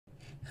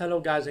Hello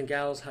guys and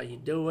gals, how you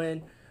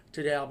doing?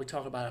 Today I'll be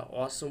talking about an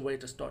awesome way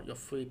to start your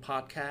free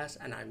podcast,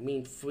 and I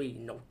mean free,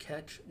 no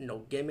catch, no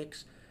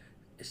gimmicks.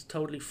 It's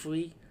totally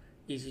free,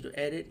 easy to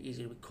edit,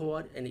 easy to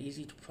record, and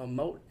easy to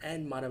promote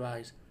and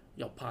monetize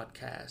your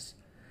podcast.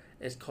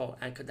 It's called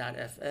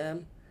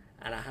Anchor.fm,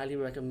 and I highly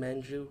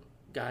recommend you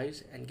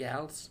guys and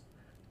gals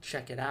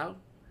check it out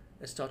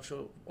and start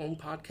your own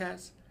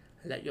podcast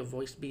and let your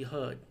voice be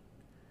heard.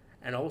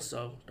 And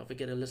also, don't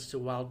forget to listen to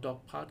Wild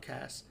Dog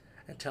Podcast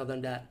and tell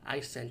them that I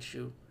sent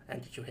you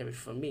and that you hear it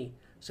from me.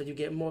 So you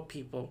get more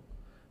people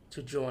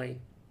to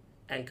join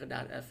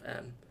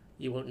Anchor.fm.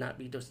 You will not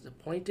be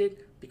disappointed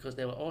because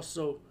they will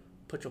also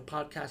put your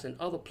podcast in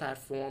other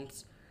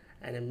platforms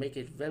and then make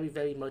it very,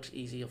 very much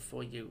easier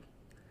for you.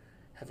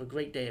 Have a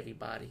great day,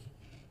 everybody.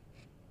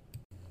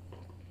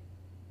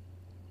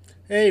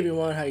 Hey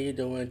everyone, how you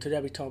doing?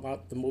 Today we talk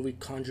about the movie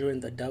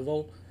Conjuring the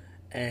Devil,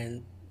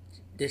 and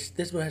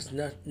this one has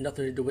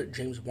nothing to do with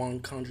James Wan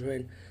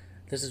Conjuring.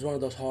 This is one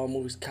of those horror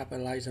movies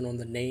capitalizing on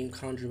the name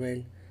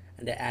Conjuring,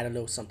 and they add a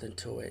little something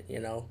to it, you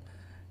know.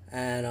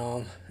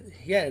 And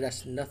yeah,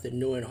 that's nothing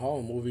new in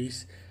horror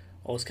movies.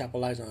 Always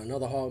capitalize on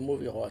another horror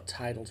movie or a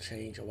title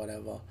change or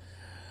whatever.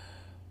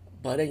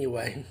 But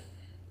anyway,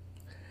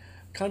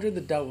 Conjuring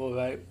the Devil,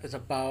 right, is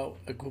about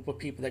a group of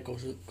people that go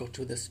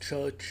to this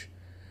church.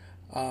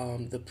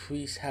 The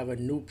priests have a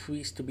new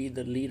priest to be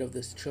the lead of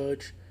this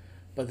church,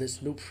 but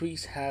this new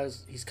priest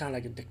he's kind of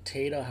like a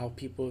dictator. How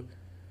people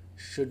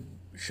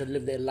should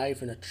live their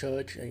life in a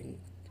church, and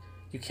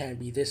you can't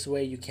be this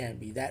way, you can't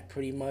be that,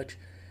 pretty much.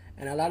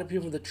 And a lot of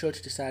people in the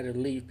church decided to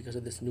leave because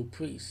of this new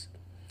priest,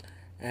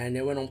 and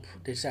they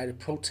decided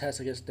to protest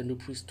against the new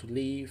priest to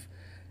leave.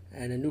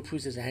 And the new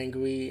priest is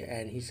angry,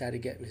 and he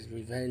decided to get his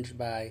revenge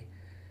by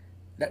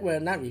that. Well,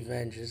 not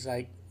revenge. It's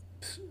like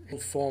in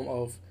form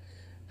of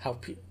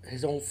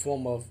his own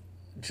form of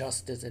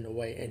justice in a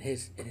way, in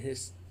his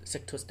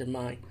sick twisted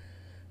mind.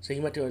 So he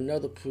went to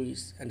another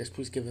priest, and this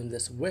priest gave him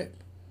this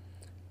whip.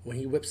 When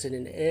he whips it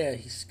in the air,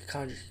 he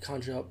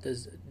conjures up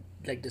this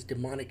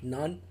demonic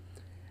nun,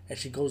 and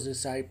she goes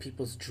inside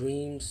people's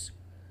dreams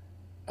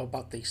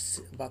about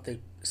their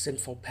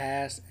sinful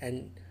past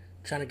and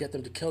trying to get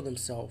them to kill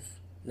themselves.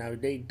 Now,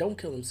 if they don't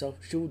kill themselves,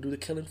 she will do the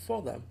killing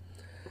for them.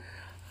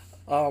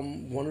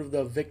 One of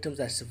the victims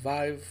that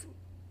survived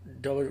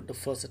during the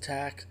first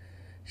attack,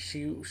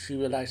 she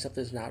realized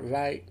something's not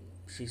right.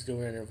 She's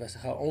doing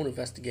her own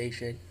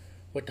investigation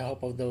with the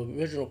help of the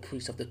original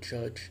priest of the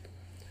church,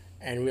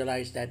 and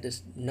realized that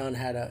this nun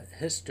had a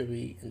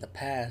history in the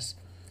past,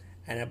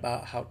 and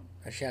about how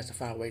she has to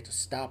find a way to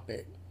stop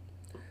it.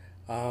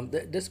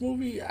 This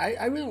movie,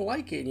 I really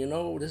like it. You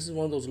know, this is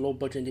one of those low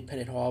budget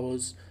independent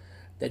horrors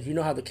that you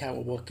know how the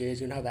camera work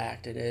is, you know how the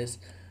acting is,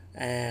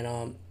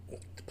 and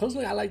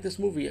personally, I like this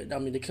movie. I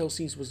mean, the kill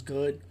scenes was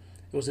good.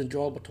 It was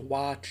enjoyable to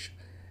watch.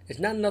 It's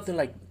not nothing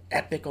like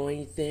epic or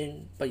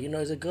anything, but you know,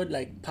 it's a good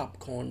like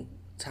popcorn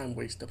time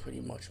waster pretty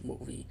much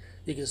movie.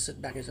 You can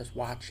sit back and just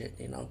watch it.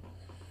 You know,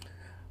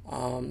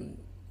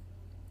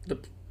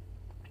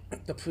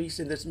 the priest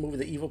in this movie,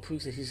 the evil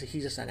priest,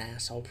 he's just an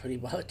asshole pretty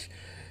much.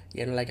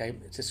 You know, like I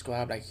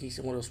described, like he's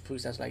one of those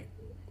priests that's like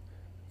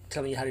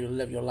telling you how to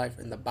live your life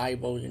in the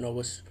Bible. You know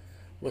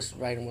what's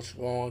right and what's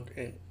wrong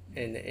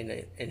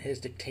in his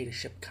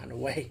dictatorship kind of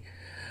way.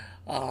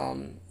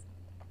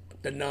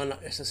 The nun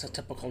is just a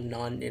typical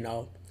nun, you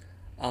know.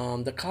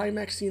 The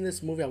climax scene in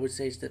this movie, I would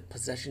say, is the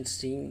possession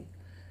scene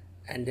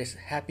and this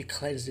happy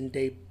cleansing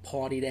day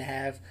party they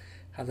have.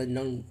 How the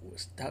nun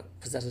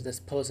possesses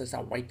this person,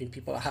 start wiping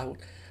people out,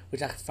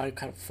 which I find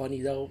kind of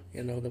funny though.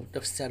 You know,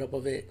 the setup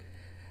of it.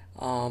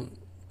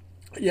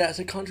 Yeah, it's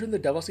a Conjuring the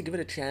Devil, so give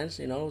it a chance.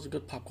 You know, it's a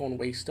good popcorn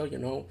waster. You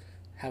know,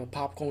 have a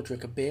popcorn,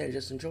 drink a beer, and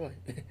just enjoy.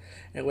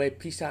 Anyway,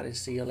 peace out and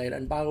see you later.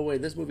 And by the way,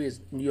 this movie is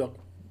New York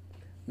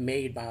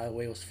made, by the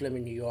way. It was filmed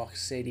in New York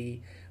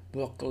City,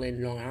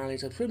 Brooklyn, Long Island.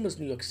 So pretty much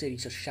New York City.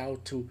 So shout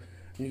out to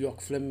New York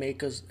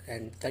filmmakers,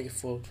 and thank you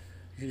for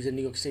using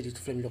New York City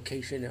to film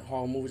location and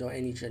horror movies or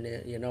any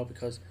genre, you know,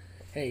 because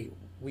hey,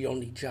 we all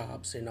need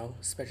jobs, you know,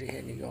 especially here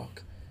in New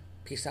York.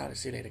 Peace out and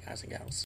see you later, guys and gals.